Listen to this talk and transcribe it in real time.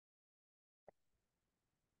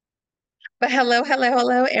But hello,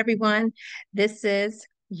 everyone. This is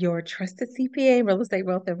your trusted CPA, real estate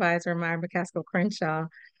wealth advisor, Myra McCaskill Crenshaw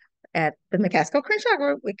at the McCaskill Crenshaw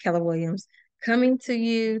Group with Keller Williams, coming to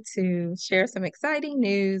you to share some exciting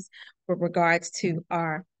news with regards to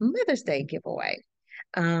our Mother's Day giveaway.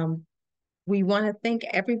 Um, we want to thank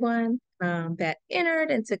everyone that entered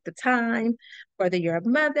and took the time, whether you're a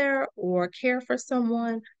mother or care for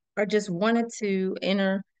someone, or just wanted to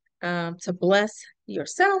enter to bless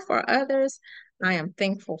yourself or others. I am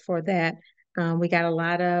thankful for that. We got a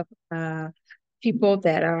lot of people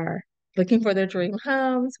that are looking for their dream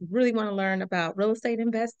homes, really want to learn about real estate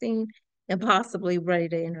investing, and possibly ready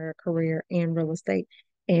to enter a career in real estate.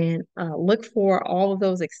 And look for all of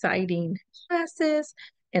those exciting classes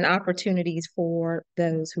and opportunities for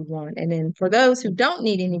those who want. And then for those who don't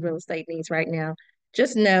need any real estate needs right now,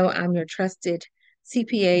 just know I'm your trusted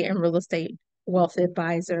CPA and real estate wealth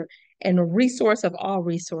advisor and a resource of all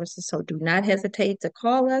resources. So do not hesitate to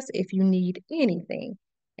call us if you need anything.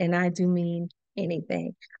 And I do mean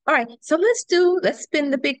anything. All right, so let's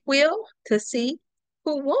spin the big wheel to see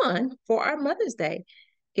who won for our Mother's Day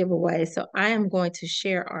giveaway. So I am going to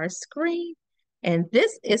share our screen, and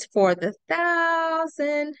this is for the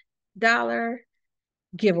 $1,000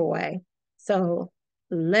 giveaway. So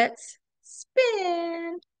let's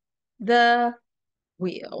spin the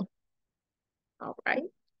wheel. All right,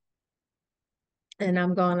 and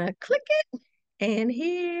I'm gonna click it, and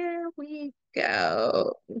here we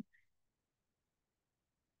go.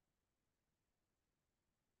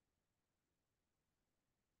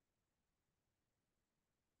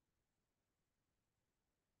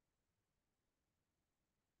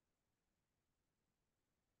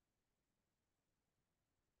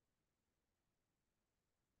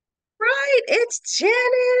 Right, it's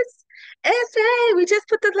Janice. S.A. We just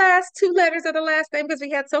put the last two letters of the last name because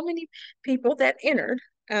we had so many people that entered.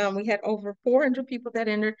 We had over 400 people that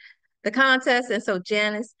entered the contest. And so,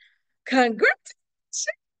 Janice, congratulations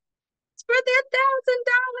for that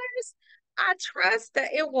 $1,000. I trust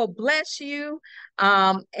that it will bless you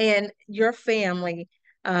and your family.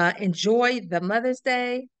 Enjoy the Mother's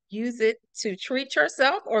Day. Use it to treat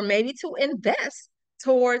yourself or maybe to invest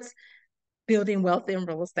towards building wealth in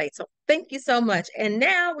real estate. So thank you so much. And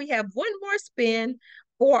now we have one more spin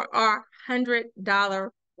for our $100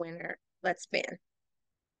 winner. Let's spin.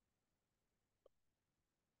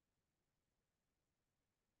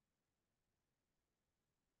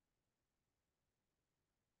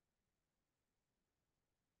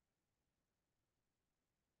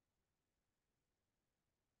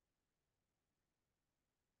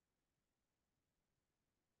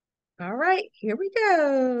 All right, here we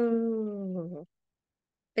go.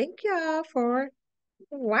 Thank y'all for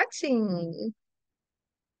watching.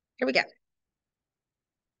 Here we go.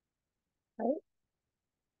 All right.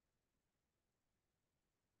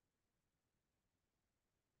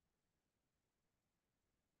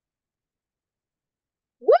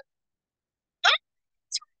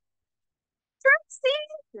 Tracy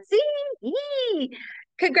Z.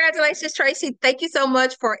 Congratulations, Tracy. Thank you so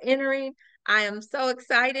much for entering. I am so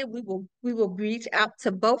excited. We will reach out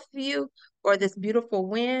to both of you for this beautiful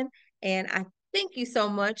win. And I thank you so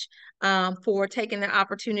much for taking the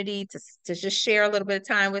opportunity to just share a little bit of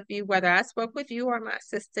time with you, whether I spoke with you or my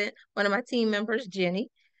assistant, one of my team members, Jenny,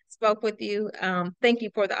 spoke with you. Thank you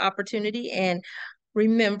for the opportunity. And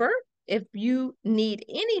remember, if you need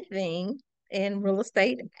anything in real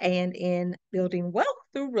estate and in building wealth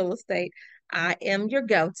through real estate, I am your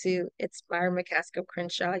go-to. It's Myra McCaskill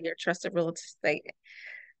Crenshaw, your trusted real estate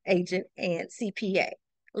agent and CPA.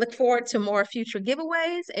 Look forward to more future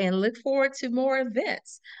giveaways and look forward to more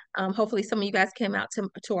events. Hopefully, some of you guys came out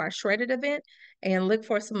to our shredded event and look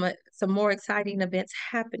for some more exciting events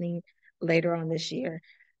happening later on this year.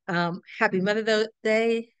 Happy Mother's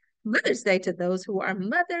Day to those who are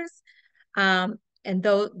mothers. Um, and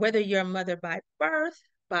though whether you're a mother by birth,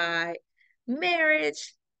 by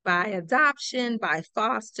marriage, by adoption, by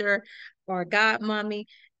foster, or godmommy,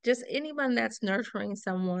 just anyone that's nurturing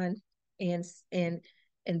someone and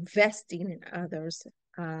investing in others.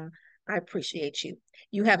 Uh, I appreciate you.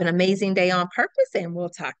 You have an amazing day on purpose, and we'll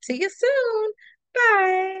talk to you soon.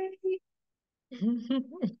 Bye.